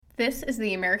This is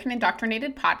the American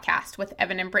Indoctrinated Podcast with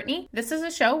Evan and Brittany. This is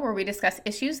a show where we discuss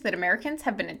issues that Americans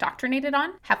have been indoctrinated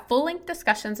on, have full-length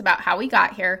discussions about how we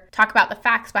got here, talk about the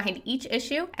facts behind each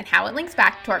issue, and how it links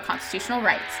back to our constitutional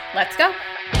rights. Let's go!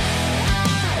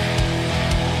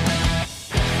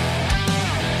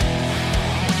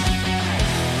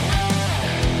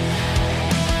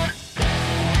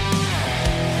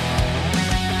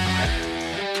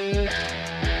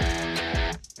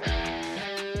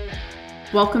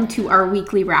 Welcome to our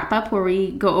weekly wrap-up where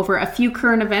we go over a few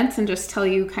current events and just tell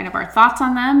you kind of our thoughts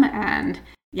on them and,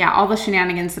 all the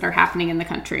shenanigans that are happening in the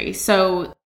country.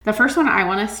 So the first one I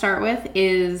want to start with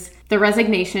is the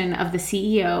resignation of the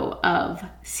CEO of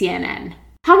CNN.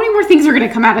 How many more things are going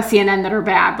to come out of CNN that are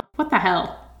bad? What the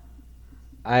hell?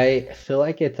 I feel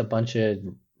like it's a bunch of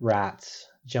rats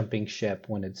jumping ship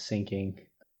when it's sinking.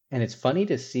 And it's funny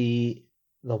to see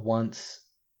the once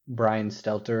Brian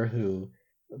Stelter, who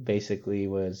basically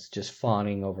was just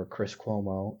fawning over Chris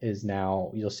Cuomo, is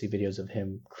now, you'll see videos of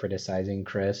him criticizing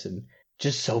Chris and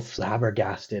just so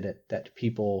flabbergasted that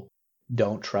people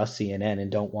don't trust CNN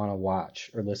and don't want to watch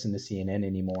or listen to CNN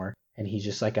anymore. And he's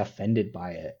just like offended by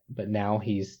it. But now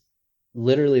he's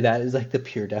literally, that is like the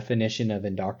pure definition of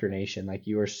indoctrination. Like,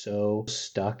 you are so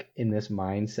stuck in this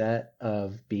mindset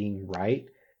of being right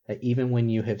that even when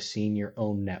you have seen your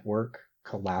own network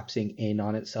collapsing in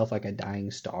on itself like a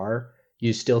dying star,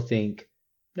 you still think,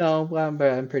 no, well,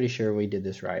 I'm pretty sure we did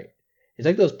this right. It's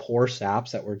like those poor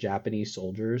saps that were Japanese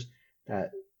soldiers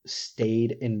that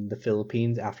stayed in the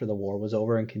Philippines after the war was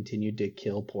over and continued to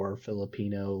kill poor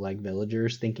Filipino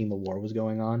villagers thinking the war was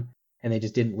going on. And they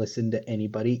just didn't listen to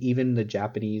anybody. Even the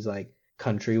Japanese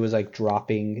country was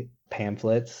dropping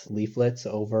pamphlets, leaflets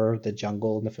over the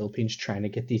jungle in the Philippines trying to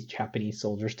get these Japanese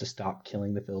soldiers to stop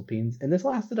killing the Philippines. And this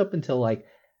lasted up until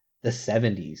the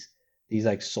 70s. These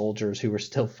soldiers who were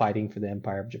still fighting for the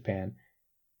Empire of Japan.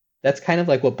 That's kind of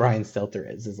what Brian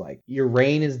Stelter is your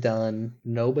reign is done.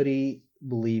 Nobody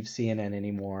believes CNN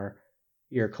anymore.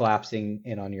 You're collapsing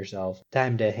in on yourself.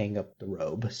 Time to hang up the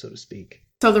robe, so to speak.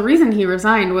 So the reason he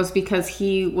resigned was because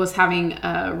he was having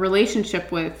a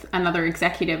relationship with another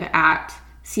executive at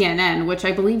CNN, which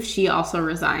I believe she also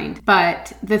resigned.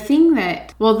 But the thing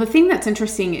that's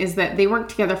interesting is that they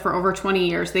worked together for over 20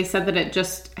 years. They said that it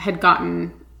just had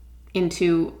gotten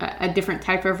into a different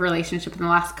type of relationship in the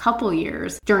last couple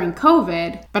years during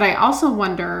COVID. But I also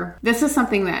wonder, this is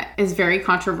something that is very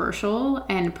controversial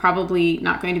and probably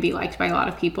not going to be liked by a lot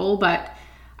of people, but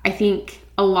I think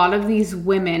a lot of these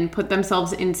women put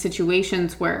themselves in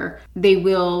situations where they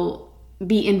will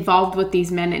be involved with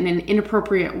these men in an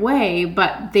inappropriate way,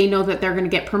 but they know that they're going to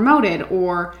get promoted,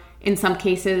 or in some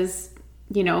cases,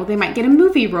 they might get a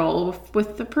movie role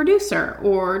with the producer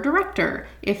or director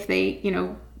if they,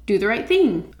 do the right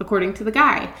thing according to the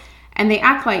guy. And they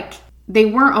act like they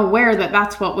weren't aware that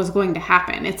that's what was going to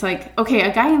happen. It's okay,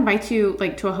 a guy invites you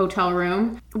to a hotel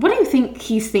room. What do you think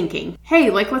he's thinking?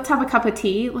 Hey, let's have a cup of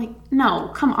tea.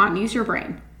 No, come on, use your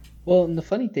brain. Well, and the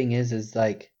funny thing is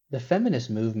the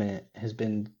feminist movement has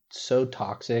been so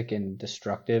toxic and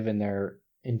destructive in their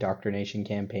indoctrination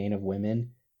campaign of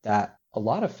women that a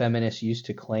lot of feminists used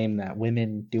to claim that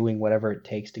women doing whatever it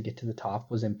takes to get to the top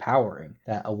was empowering,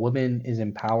 that a woman is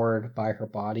empowered by her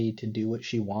body to do what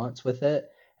she wants with it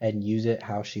and use it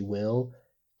how she will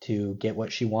to get what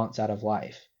she wants out of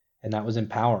life. And that was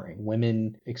empowering.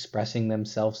 Women expressing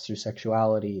themselves through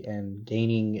sexuality and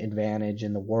gaining advantage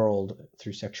in the world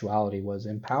through sexuality was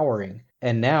empowering.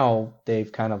 And now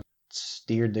they've kind of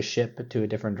steered the ship to a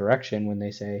different direction when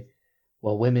they say,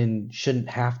 well, women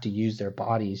shouldn't have to use their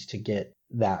bodies to get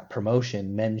that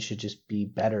promotion. Men should just be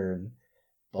better and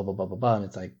blah, blah, blah, blah, blah. And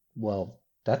it's well,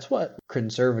 that's what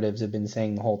conservatives have been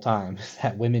saying the whole time,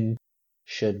 that women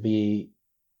should be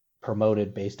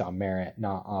promoted based on merit,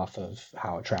 not off of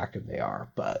how attractive they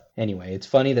are. But anyway, it's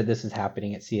funny that this is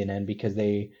happening at CNN because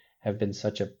they have been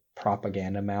such a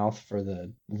propaganda mouth for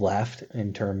the left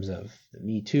in terms of the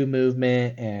Me Too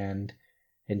movement and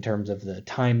in terms of the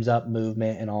Time's Up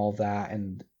movement and all of that,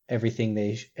 and everything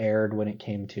they aired when it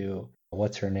came to,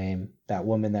 what's her name? That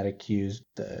woman that accused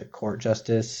the court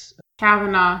justice.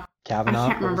 Kavanaugh. I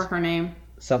can't remember her name.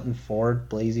 Something Ford,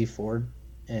 Blasey Ford.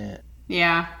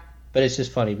 Yeah. But it's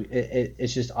just funny.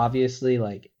 It's just obviously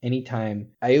anytime,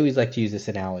 I always like to use this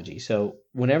analogy. So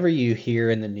whenever you hear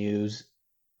in the news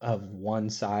of one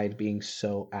side being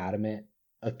so adamant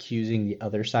accusing the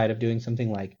other side of doing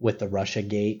something, with the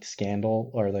Russiagate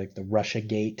scandal or the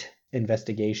Russiagate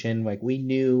investigation, we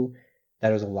knew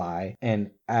that it was a lie. And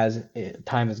as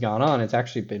time has gone on, it's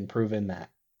actually been proven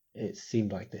that it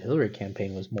seemed like the Hillary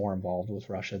campaign was more involved with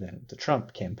Russia than the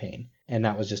Trump campaign. And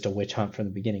that was just a witch hunt from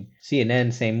the beginning.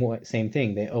 CNN, same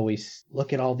thing. They always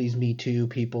look at all these Me Too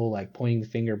people like pointing the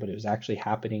finger, but it was actually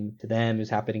happening to them. It was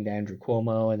happening to Andrew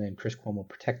Cuomo, and then Chris Cuomo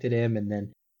protected him, and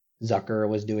then Zucker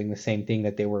was doing the same thing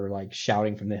that they were like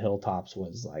shouting from the hilltops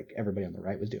was like everybody on the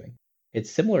right was doing.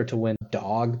 It's similar to when a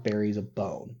dog buries a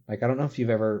bone. Like, I don't know if you've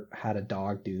ever had a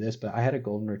dog do this, but I had a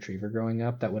golden retriever growing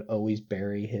up that would always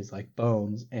bury his like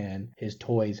bones and his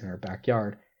toys in our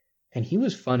backyard. And he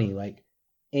was funny. Like,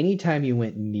 anytime you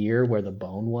went near where the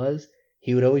bone was,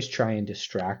 he would always try and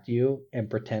distract you and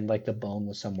pretend like the bone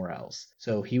was somewhere else.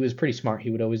 So he was pretty smart.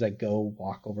 He would always like go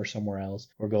walk over somewhere else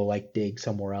or go like dig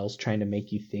somewhere else, trying to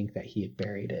make you think that he had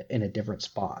buried it in a different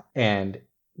spot. And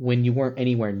when you weren't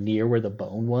anywhere near where the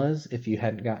bone was, if you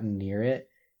hadn't gotten near it,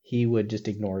 he would just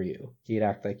ignore you. He'd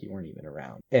act like you weren't even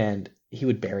around. And he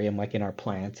would bury him like in our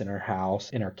plants, in our house,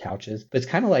 in our couches. But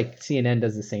it's kind of like CNN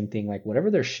does the same thing. Like,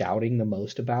 whatever they're shouting the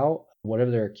most about,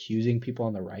 whatever they're accusing people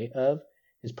on the right of,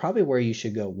 is probably where you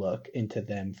should go look into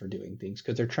them for doing things,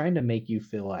 because they're trying to make you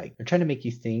feel like, they're trying to make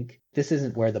you think this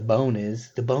isn't where the bone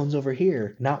is. The bone's over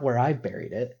here, not where I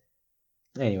buried it.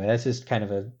 Anyway, that's just kind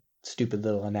of a stupid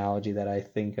little analogy that I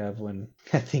think of when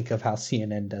I think of how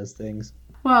CNN does things.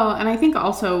 Well, and I think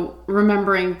also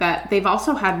remembering that they've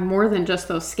also had more than just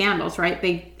those scandals, right?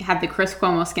 They had the Chris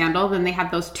Cuomo scandal, then they had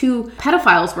those 2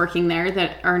 pedophiles working there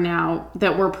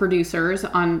that were producers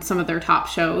on some of their top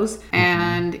shows. Mm-hmm.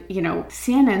 And, you know,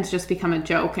 CNN's just become a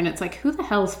joke, and it's like, who the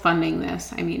hell's funding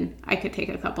this? I mean, I could take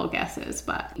a couple of guesses,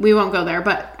 but we won't go there.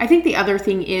 But I think the other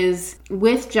thing is,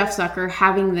 with Jeff Zucker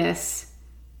having this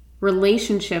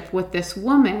relationship with this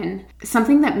woman,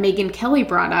 something that Megyn Kelly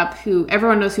brought up, who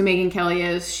everyone knows who Megyn Kelly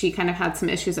is. She kind of had some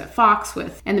issues at Fox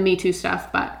with and the Me Too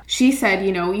stuff, but she said,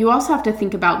 you know, you also have to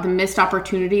think about the missed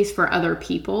opportunities for other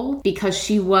people, because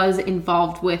she was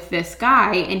involved with this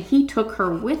guy and he took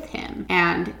her with him.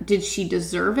 And did she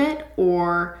deserve it,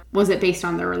 or was it based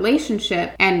on their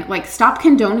relationship? And like, stop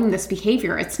condoning this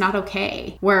behavior. It's not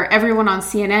okay. Where everyone on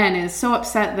CNN is so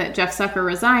upset that Jeff Zucker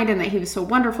resigned and that he was so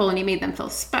wonderful and he made them feel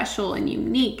special and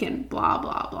unique and blah,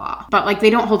 blah, blah. But like, they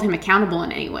don't hold him accountable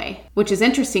in any way, which is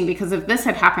interesting, because if this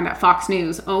had happened at Fox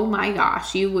News, oh my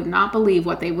gosh, you would not believe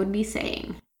what they would be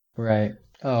saying. Right.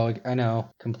 Oh, I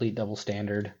know. Complete double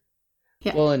standard.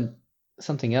 Yeah. Well, and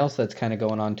something else that's kind of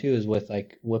going on too is with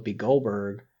like Whoopi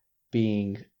Goldberg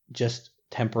being just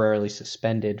temporarily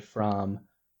suspended from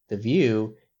The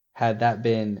View. Had that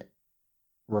been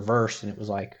reversed, and it was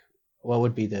like, what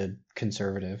would be the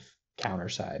conservative counter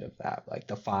side of that? Like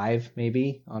the 5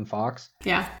 maybe on Fox?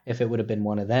 Yeah. If it would have been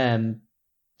one of them,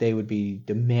 they would be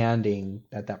demanding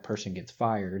that that person gets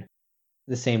fired.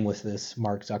 The same with this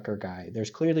Mark Zucker guy. There's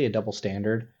clearly a double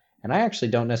standard, and I actually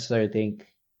don't necessarily think,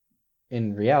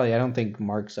 in reality, I don't think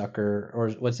Mark Zucker,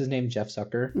 or what's his name? Jeff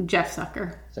Zucker? Jeff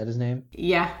Zucker. Is that his name?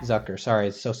 Yeah. Zucker. Sorry,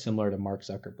 it's so similar to Mark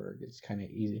Zuckerberg. It's kind of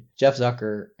easy. Jeff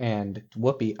Zucker and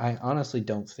Whoopi, I honestly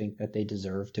don't think that they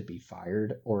deserve to be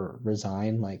fired or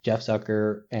resign. Like, Jeff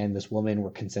Zucker and this woman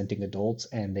were consenting adults,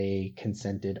 and they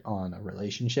consented on a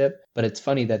relationship. But it's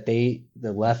funny that the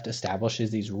left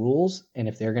establishes these rules, and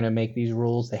if they're going to make these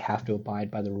rules, they have to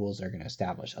abide by the rules they're going to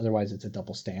establish. Otherwise, it's a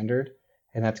double standard.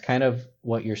 And that's kind of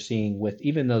what you're seeing with,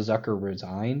 even though Zucker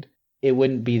resigned, it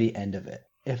wouldn't be the end of it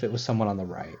if it was someone on the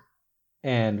right.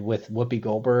 And with Whoopi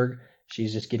Goldberg,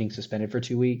 she's just getting suspended for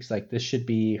 2 weeks. Like,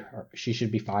 she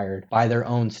should be fired by their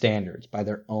own standards, by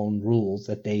their own rules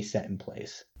that they set in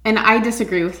place. And I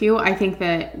disagree with you. I think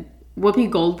that Whoopi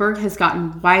Goldberg has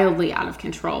gotten wildly out of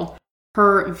control.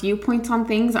 Her viewpoints on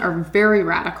things are very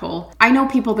radical. I know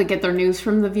people that get their news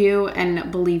from The View,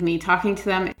 and believe me, talking to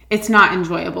them, it's not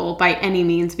enjoyable by any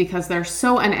means, because they're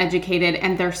so uneducated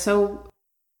and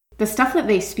the stuff that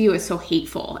they spew is so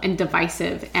hateful and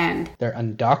divisive, and they're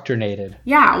indoctrinated.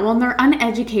 Yeah, well, and they're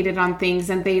uneducated on things,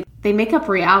 and they make up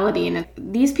reality, and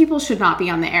these people should not be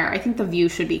on the air. I think The View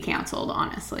should be canceled,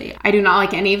 honestly. I do not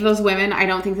like any of those women. I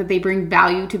don't think that they bring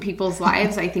value to people's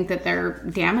lives. I think that they're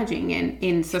damaging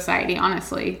in society,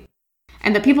 honestly.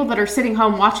 And the people that are sitting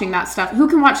home watching that stuff, who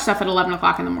can watch stuff at 11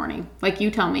 o'clock in the morning? Like,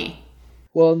 you tell me.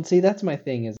 Well, and see, that's my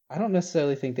thing, is I don't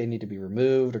necessarily think they need to be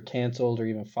removed or canceled or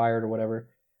even fired or whatever.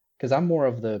 Because I'm more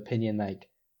of the opinion, like,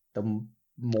 the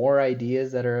more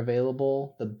ideas that are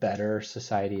available, the better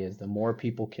society is. The more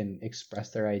people can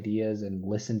express their ideas and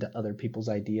listen to other people's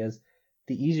ideas,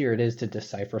 the easier it is to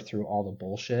decipher through all the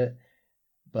bullshit.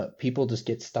 But people just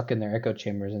get stuck in their echo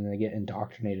chambers, and they get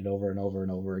indoctrinated over and over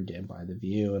and over again by The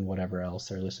View and whatever else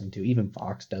they're listening to. Even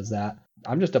Fox does that.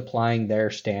 I'm just applying their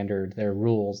standard, their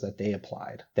rules that they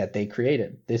applied, that they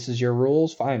created. This is your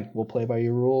rules? Fine, we'll play by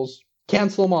your rules.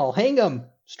 Cancel them all. Hang them.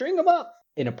 String them up.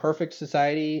 in a perfect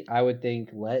society, I would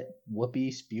think let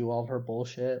Whoopi spew all of her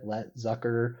bullshit, let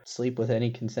Zucker sleep with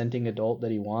any consenting adult that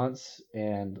he wants,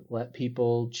 and let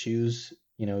people choose,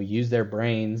 use their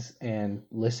brains and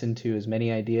listen to as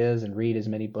many ideas and read as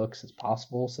many books as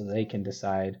possible so they can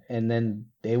decide. And then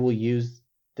they will use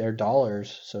their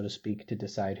dollars, so to speak, to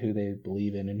decide who they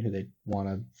believe in and who they want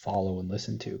to follow and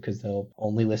listen to, because they'll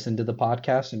only listen to the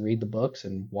podcast and read the books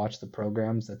and watch the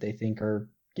programs that they think are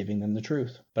giving them the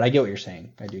truth. But I get what you're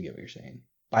saying. I do get what you're saying.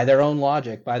 By their own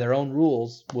logic, by their own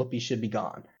rules, Whoopi should be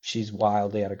gone. She's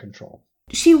wildly out of control.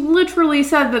 She literally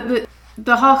said that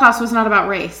the Holocaust was not about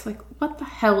race. Like, what the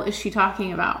hell is she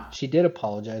talking about? She did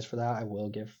apologize for that. I will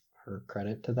give her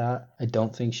credit to that. I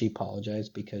don't think she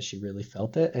apologized because she really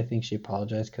felt it. I think she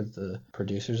apologized because the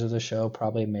producers of the show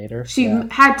probably made her. She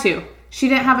had to. She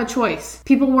didn't have a choice.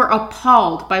 People were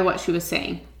appalled by what she was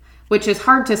saying, which is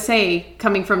hard to say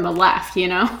coming from the left,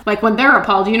 Like, when they're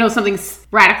appalled, something's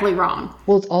radically wrong.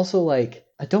 Well, it's also like,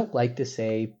 I don't like to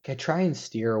say, I try and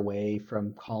steer away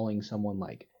from calling someone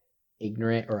like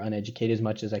ignorant or uneducated as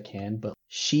much as I can, but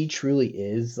she truly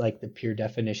is like the pure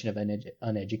definition of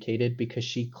uneducated, because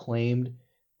she claimed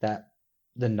that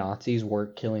the Nazis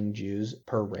weren't killing Jews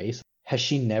per race. Has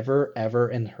she never ever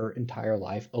in her entire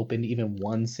life opened even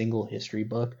one single history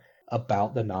book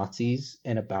about the Nazis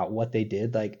and about what they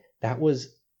did? Like, that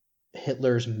was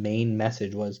Hitler's main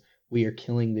message, was we are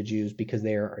killing the Jews because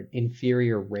they are an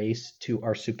inferior race to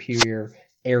our superior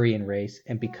Aryan race,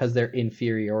 and because their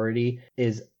inferiority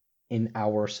is in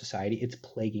our society, it's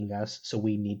plaguing us, so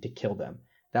we need to kill them.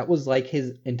 That was like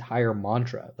his entire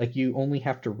mantra. Like, you only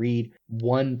have to read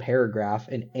one paragraph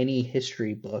in any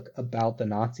history book about the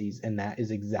Nazis, and that is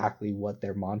exactly what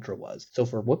their mantra was. So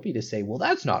for Whoopi to say, well,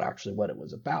 that's not actually what it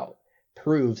was about,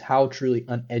 proves how truly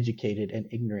uneducated and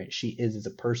ignorant she is as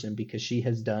a person, because she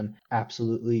has done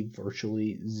absolutely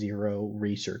virtually zero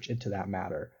research into that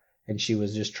matter. And she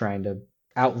was just trying to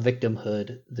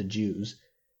out-victimhood the Jews.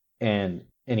 And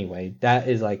anyway, that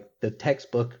is like the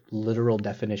textbook literal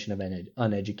definition of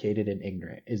uneducated and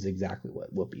ignorant is exactly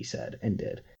what Whoopi said and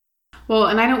did. Well,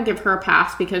 and I don't give her a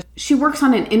pass because she works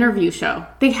on an interview show.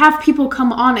 They have people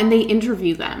come on and they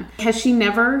interview them. Has she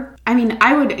never? I mean,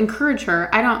 I would encourage her.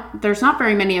 There's not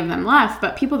very many of them left,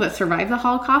 but people that survived the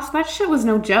Holocaust, that shit was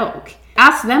no joke.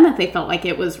 Ask them if they felt like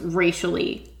it was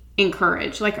racially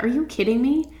encouraged. Like, are you kidding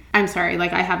me? I'm sorry.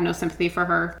 Like, I have no sympathy for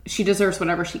her. She deserves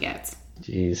whatever she gets.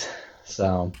 Jeez.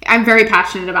 So I'm very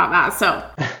passionate about that.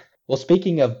 So, well,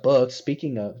 speaking of books,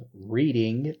 speaking of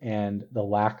reading and the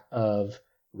lack of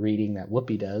reading that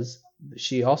Whoopi does,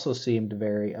 she also seemed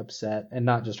very upset, and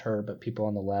not just her, but people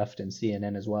on the left and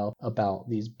CNN as well, about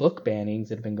these book bannings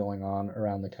that have been going on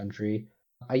around the country.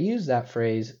 I use that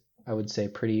phrase, I would say,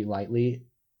 pretty lightly.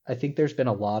 I think there's been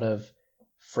a lot of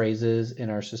phrases in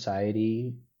our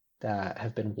society that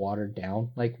have been watered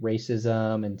down, like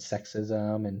racism and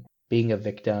sexism and being a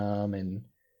victim and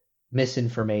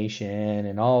misinformation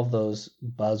and all of those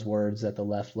buzzwords that the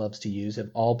left loves to use have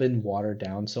all been watered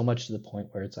down so much to the point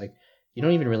where it's like you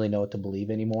don't even really know what to believe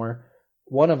anymore.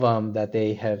 One of them that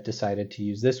they have decided to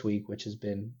use this week, which has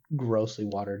been grossly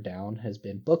watered down, has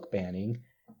been book banning.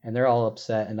 And they're all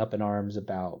upset and up in arms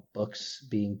about books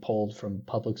being pulled from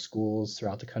public schools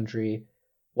throughout the country.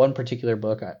 One particular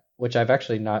book, which I've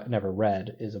actually never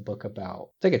read, is a book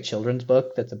about, it's like a children's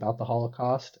book that's about the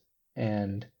Holocaust.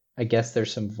 And I guess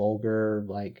there's some vulgar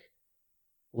like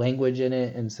language in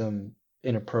it and some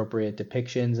inappropriate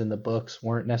depictions, and the books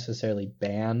weren't necessarily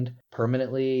banned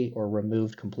permanently or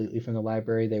removed completely from the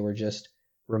library. They were just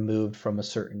removed from a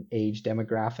certain age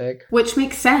demographic. Which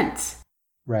makes sense.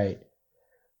 Right.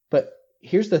 But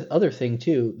here's the other thing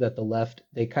too, that the left,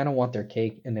 they kind of want their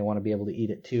cake and they want to be able to eat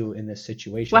it too in this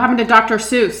situation. What happened to Dr.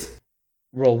 Seuss?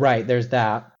 Well, right, there's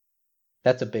that.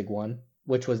 That's a big one,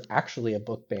 which was actually a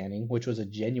book banning, which was a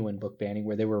genuine book banning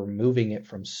where they were removing it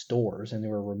from stores and they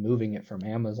were removing it from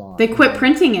Amazon. They quit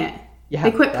printing it. Yeah,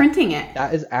 they quit printing it.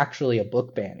 That is actually a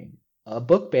book banning. A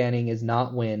book banning is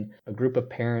not when a group of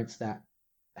parents that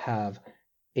have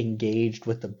engaged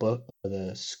with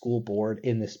the school board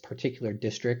in this particular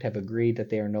district have agreed that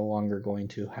they are no longer going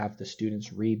to have the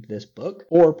students read this book,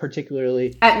 or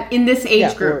particularly in this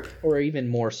age group, or even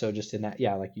more so just in that,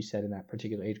 like you said, in that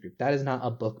particular age group. That is not a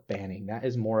book banning. That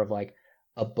is more of like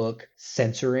a book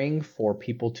censoring for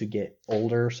people to get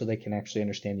older so they can actually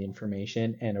understand the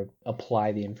information and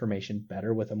apply the information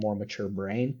better with a more mature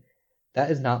brain.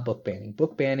 That is not book banning.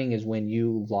 Book banning is when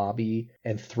you lobby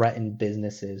and threaten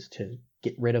businesses to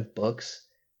get rid of books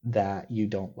that you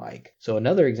don't like. So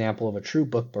another example of a true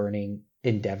book burning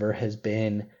endeavor has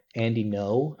been Andy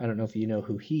Ngo. I don't know if you know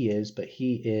who he is, but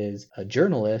he is a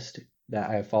journalist that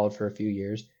I followed for a few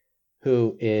years,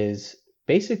 who is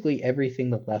basically everything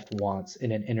the left wants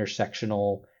in an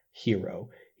intersectional hero.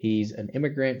 He's an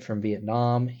immigrant from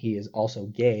Vietnam. He is also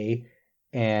gay,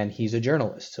 and he's a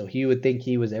journalist. So he would think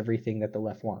he was everything that the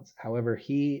left wants. However,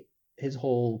 his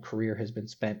whole career has been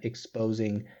spent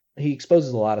exposing. He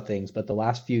exposes a lot of things, but the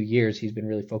last few years he's been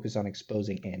really focused on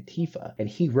exposing Antifa. And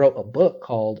he wrote a book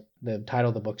called, the title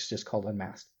of the book is just called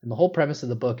Unmasked. And the whole premise of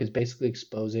the book is basically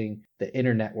exposing the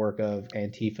inner network of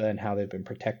Antifa and how they've been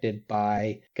protected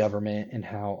by government, and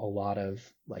how a lot of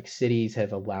like cities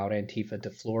have allowed Antifa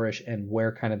to flourish, and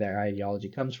where kind of their ideology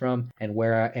comes from, and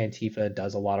where Antifa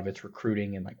does a lot of its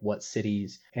recruiting, and like what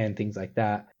cities and things like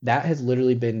that. That has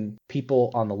literally been, people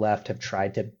on the left have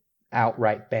tried to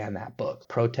outright ban that book,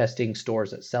 protesting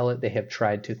stores that sell it. They have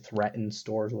tried to threaten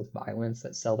stores with violence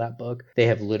that sell that book. They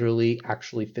have literally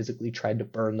actually physically tried to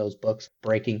burn those books,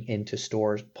 breaking into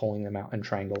stores, pulling them out and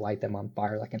trying to light them on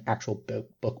fire, like an actual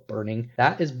book burning.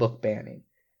 That is book banning.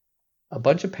 A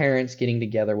bunch of parents getting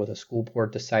together with a school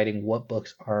board deciding what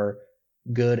books are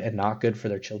good and not good for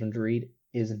their children to read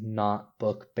is not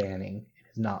book banning.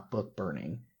 It is not book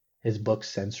burning. His book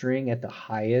censoring at the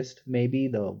highest, maybe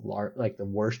the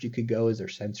worst you could go is they're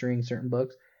censoring certain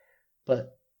books.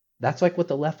 But that's like what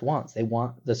the left wants. They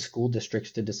want the school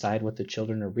districts to decide what the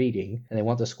children are reading, and they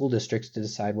want the school districts to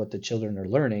decide what the children are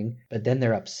learning. But then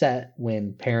they're upset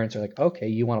when parents are like, okay,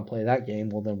 you want to play that game?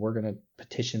 Well, then we're going to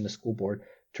petition the school board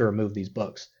to remove these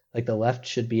books. Like, the left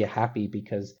should be happy,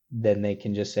 because then they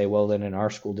can just say, well, then in our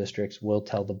school districts, we'll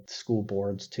tell the school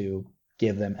boards to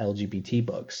give them LGBT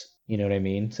books. You know what I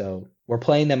mean? So we're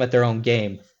playing them at their own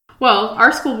game. Well,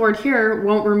 our school board here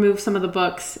won't remove some of the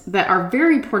books that are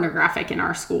very pornographic in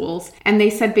our schools. And they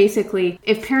said basically,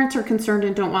 if parents are concerned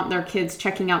and don't want their kids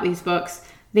checking out these books,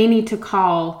 they need to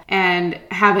call and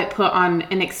have it put on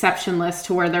an exception list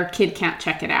to where their kid can't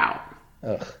check it out.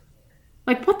 Ugh.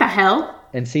 Like, what the hell?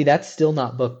 And see, that's still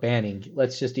not book banning.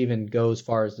 Let's just even go as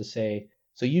far as to say,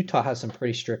 so Utah has some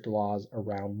pretty strict laws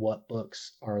around what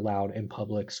books are allowed in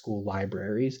public school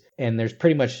libraries. And there's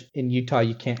pretty much, in Utah,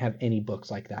 you can't have any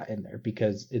books like that in there,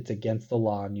 because it's against the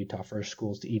law in Utah for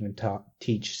schools to even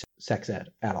teach sex ed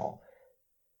at all.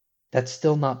 That's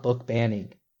still not book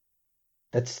banning.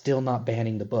 That's still not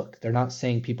banning the book. They're not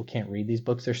saying people can't read these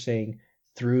books. They're saying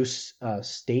through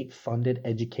state-funded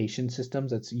education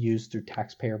systems that's used through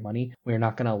taxpayer money, we're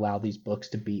not going to allow these books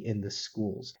to be in the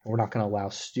schools. We're not going to allow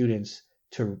students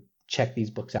to check these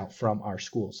books out from our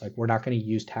schools. Like, we're not going to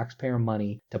use taxpayer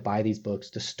money to buy these books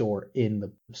to store in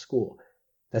the school.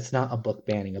 That's not a book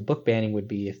banning. A book banning would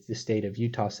be if the state of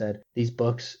Utah said these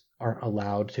books aren't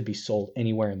allowed to be sold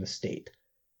anywhere in the state.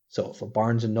 So if a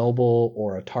Barnes & Noble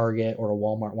or a Target or a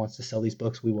Walmart wants to sell these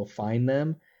books, we will fine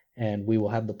them, and we will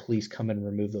have the police come and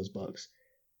remove those books.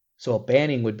 So a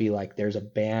banning would be like, there's a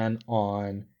ban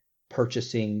on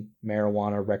purchasing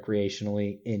marijuana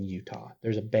recreationally in Utah.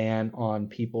 There's a ban on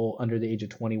people under the age of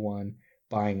 21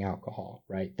 buying alcohol,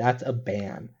 right? That's a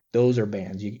ban. Those are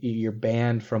bans. You're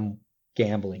banned from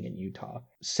gambling in Utah.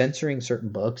 Censoring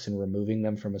certain books and removing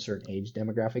them from a certain age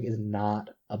demographic is not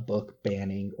a book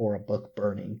banning or a book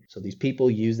burning. So these people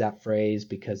use that phrase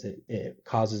because it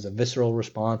causes a visceral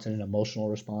response and an emotional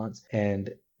response, and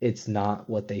it's not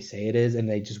what they say it is, and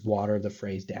they just water the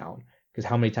phrase down. Because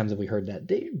how many times have we heard that?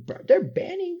 They're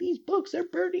banning these books. They're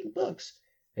burning books.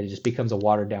 And it just becomes a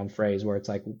watered down phrase where it's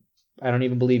like, I don't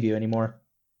even believe you anymore.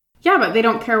 Yeah, but they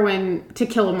don't care when To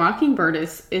Kill a Mockingbird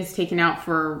is taken out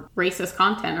for racist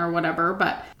content or whatever.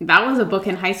 But that was a book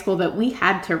in high school that we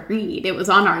had to read. It was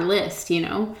on our list, you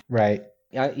know? Right.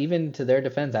 Even to their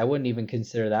defense, I wouldn't even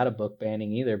consider that a book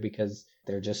banning either, because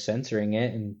they're just censoring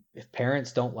it. And if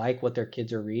parents don't like what their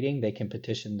kids are reading, they can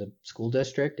petition the school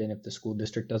district. And if the school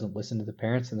district doesn't listen to the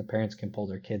parents, then the parents can pull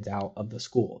their kids out of the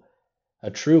school.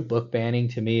 A true book banning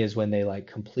to me is when they like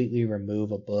completely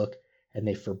remove a book and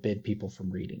they forbid people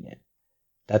from reading it.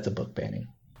 That's a book banning.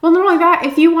 Well, not only that,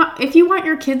 if you want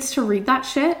your kids to read that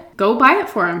shit, go buy it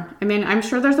for them. I mean, I'm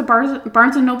sure there's a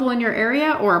Barnes & Noble in your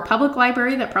area or a public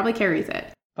library that probably carries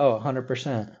it. Oh,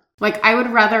 100%. Like, I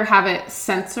would rather have it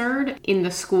censored in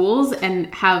the schools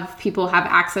and have people have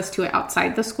access to it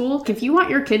outside the school. If you want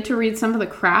your kid to read some of the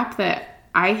crap that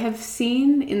I have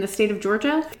seen in the state of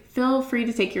Georgia, feel free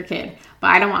to take your kid. But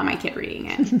I don't want my kid reading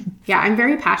it. Yeah, I'm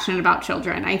very passionate about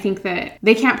children. I think that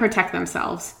they can't protect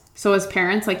themselves. So as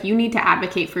parents, like, you need to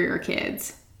advocate for your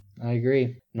kids. I agree.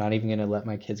 I'm not even going to let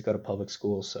my kids go to public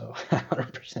school, so I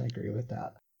 100% agree with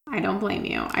that. I don't blame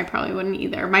you. I probably wouldn't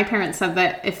either. My parents said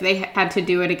that if they had to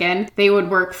do it again, they would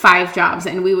work 5 jobs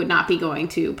and we would not be going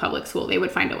to public school. They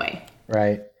would find a way.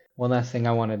 Right. One last thing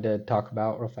I wanted to talk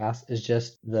about real fast is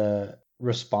just the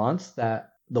response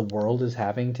that the world is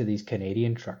having to these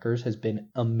Canadian truckers has been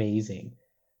amazing.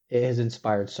 It has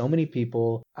inspired so many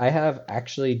people. I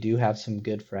do have some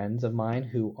good friends of mine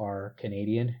who are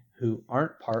Canadian who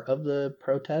aren't part of the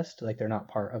protest. Like they're not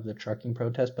part of the trucking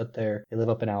protest, but they live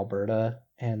up in Alberta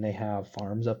and they have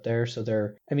farms up there. So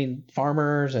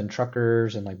farmers and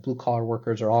truckers and like blue collar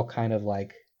workers are all kind of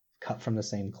like cut from the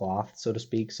same cloth, so to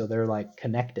speak. So they're like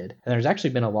connected. And there's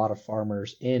actually been a lot of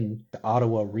farmers in the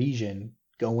Ottawa region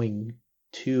going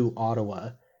to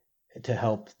Ottawa to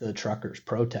help the truckers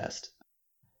protest.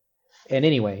 And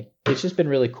anyway, it's just been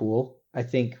really cool. I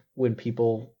think when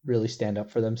people really stand up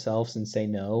for themselves and say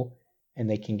no, and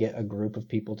they can get a group of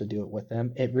people to do it with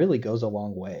them, it really goes a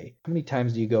long way. How many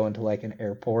times do you go into like an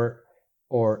airport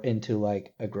or into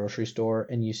like a grocery store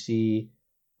and you see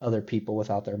other people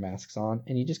without their masks on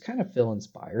and you just kind of feel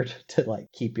inspired to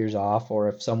like keep yours off? Or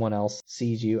if someone else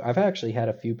sees you, I've actually had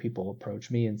a few people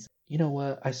approach me and say, you know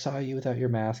what, I saw you without your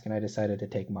mask and I decided to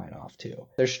take mine off too.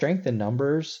 There's strength in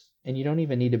numbers. And you don't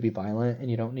even need to be violent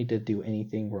and you don't need to do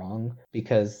anything wrong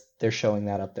because they're showing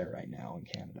that up there right now in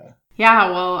Canada. Yeah,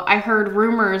 well, I heard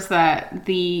rumors that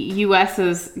the US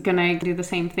is going to do the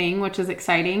same thing, which is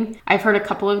exciting. I've heard a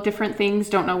couple of different things,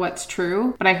 don't know what's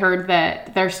true, but I heard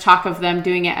that there's talk of them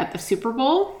doing it at the Super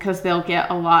Bowl because they'll get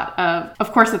a lot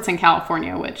of course it's in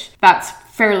California, which that's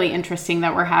fairly interesting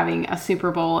that we're having a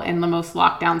Super Bowl in the most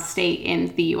locked down state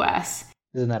in the US.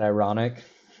 Isn't that ironic?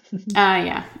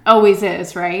 Yeah, always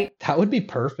is, right? That would be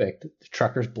perfect. The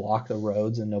truckers block the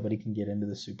roads and nobody can get into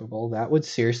the Super Bowl. That would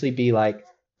seriously be like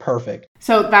perfect.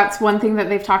 So that's one thing that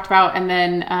they've talked about. And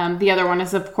then the other one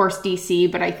is, of course, DC.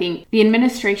 But I think the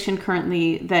administration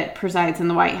currently that presides in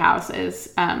the White House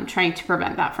is trying to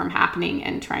prevent that from happening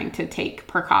and trying to take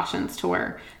precautions to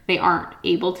where they aren't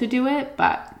able to do it.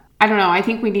 But I don't know. I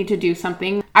think we need to do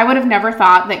something. I would have never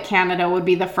thought that Canada would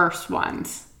be the first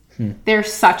ones. They're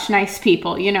such nice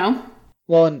people, you know?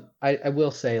 Well, and I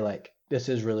will say, like, this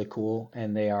is really cool,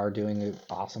 and they are doing an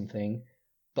awesome thing,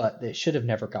 but it should have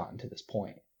never gotten to this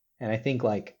point. And I think,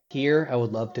 like, here, I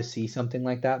would love to see something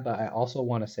like that, but I also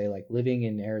want to say, like, living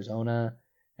in Arizona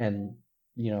and,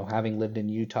 you know, having lived in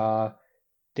Utah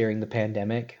during the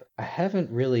pandemic, I haven't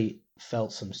really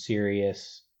felt some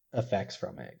serious effects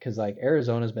from it. Because, like,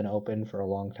 Arizona's been open for a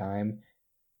long time.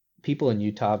 People in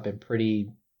Utah have been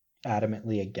pretty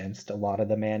adamantly against a lot of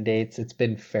the mandates. It's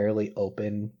been fairly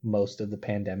open most of the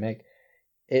pandemic.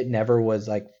 It never was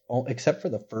like, except for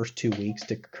the first 2 weeks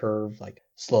to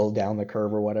slow down the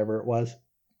curve or whatever it was,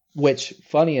 which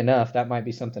funny enough, that might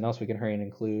be something else we can hurry and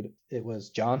include. It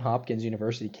was Johns Hopkins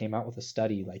University came out with a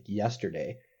study like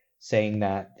yesterday saying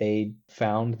that they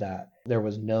found that there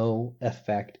was no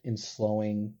effect in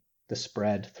slowing the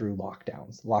spread through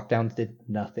lockdowns. Lockdowns did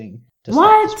nothing to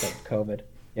stop the spread of COVID.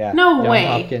 Yeah. No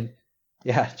way.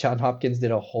 Johns Hopkins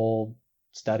did a whole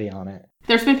study on it.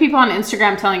 There's been people on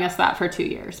Instagram telling us that for 2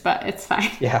 years, but it's fine.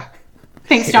 Yeah.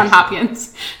 Thanks, Johns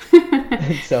Hopkins.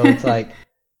 So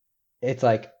it's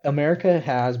like America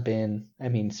has been,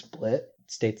 split.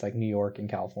 States like New York and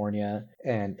California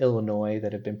and Illinois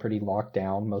that have been pretty locked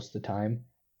down most of the time.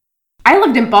 I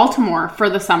lived in Baltimore for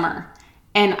the summer,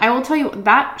 and I will tell you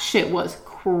that shit was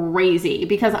crazy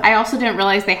because I also didn't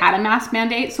realize they had a mask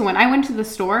mandate. So when I went to the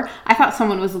store, I thought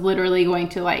someone was literally going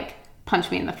to like punch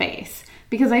me in the face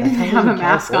because I didn't have a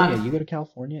mask on. You go to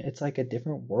California, it's like a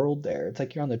different world there. It's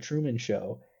like you're on the Truman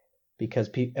Show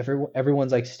because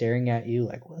everyone's like staring at you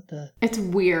like, what the? It's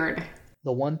weird.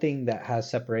 The one thing that has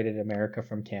separated America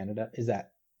from Canada is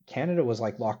that Canada was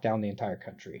like locked down the entire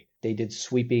country. They did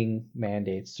sweeping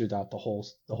mandates throughout the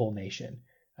whole nation.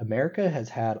 America has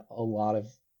had a lot of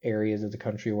areas of the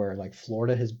country where like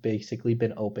Florida has basically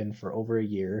been open for over a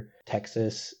year.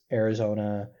 Texas,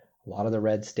 Arizona, a lot of the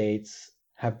red states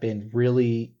have been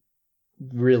really,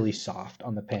 really soft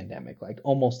on the pandemic, like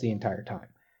almost the entire time.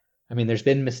 There's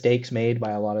been mistakes made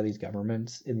by a lot of these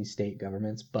governments in these state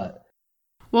governments, but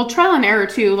well, trial and error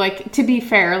too. Like, to be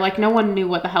fair, like no one knew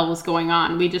what the hell was going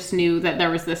on. We just knew that there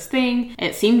was this thing.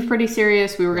 It seemed pretty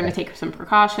serious. We were going to take some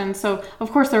precautions. So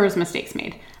of course there was mistakes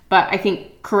made. But I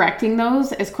think correcting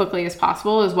those as quickly as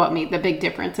possible is what made the big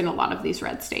difference in a lot of these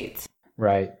red states.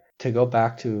 Right. To go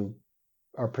back to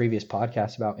our previous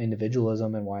podcast about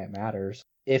individualism and why it matters,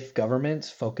 if governments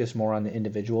focus more on the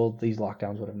individual, these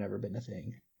lockdowns would have never been a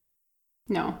thing.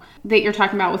 No. That you're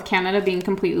talking about with Canada being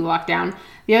completely locked down.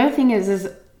 The other thing is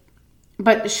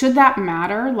but should that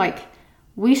matter? Like,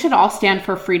 we should all stand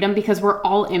for freedom because we're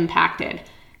all impacted.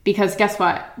 Because guess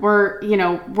what?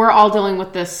 We're all dealing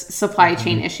with this supply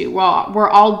chain issue. Well, we're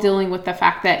all dealing with the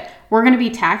fact that we're going to be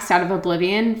taxed out of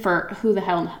oblivion for who the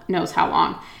hell knows how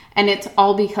long. And it's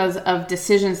all because of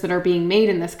decisions that are being made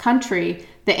in this country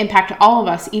that impact all of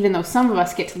us, even though some of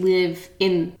us get to live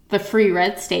in the free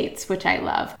red states, which I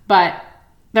love. But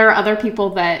there are other people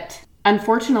that,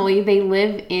 unfortunately, they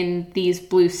live in these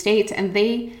blue states and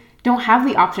they don't have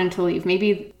the option to leave.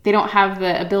 Maybe they don't have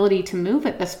the ability to move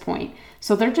at this point.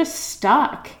 So they're just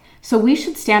stuck. So we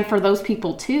should stand for those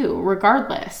people too,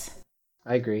 regardless.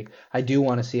 I agree. I do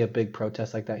want to see a big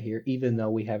protest like that here, even though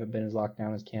we haven't been as locked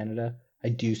down as Canada. I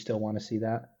do still want to see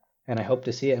that. And I hope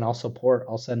to see it, and I'll support.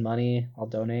 I'll send money. I'll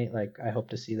donate. Like, I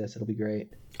hope to see this. It'll be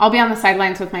great. I'll be on the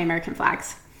sidelines with my American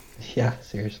flags. Yeah,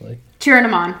 seriously. Cheering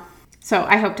them on. So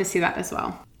I hope to see that as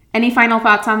well. Any final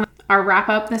thoughts on our wrap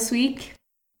up this week?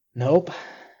 Nope.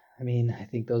 I mean, I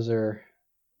think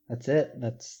that's it.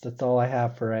 That's all I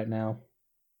have for right now.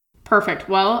 Perfect.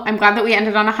 Well, I'm glad that we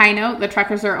ended on a high note. The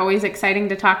truckers are always exciting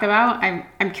to talk about.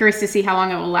 I'm curious to see how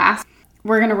long it will last.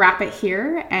 We're going to wrap it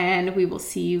here, and we will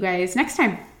see you guys next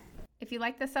time. If you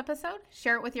like this episode,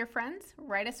 share it with your friends,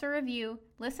 write us a review,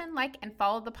 listen, like, and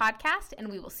follow the podcast, and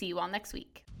we will see you all next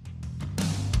week.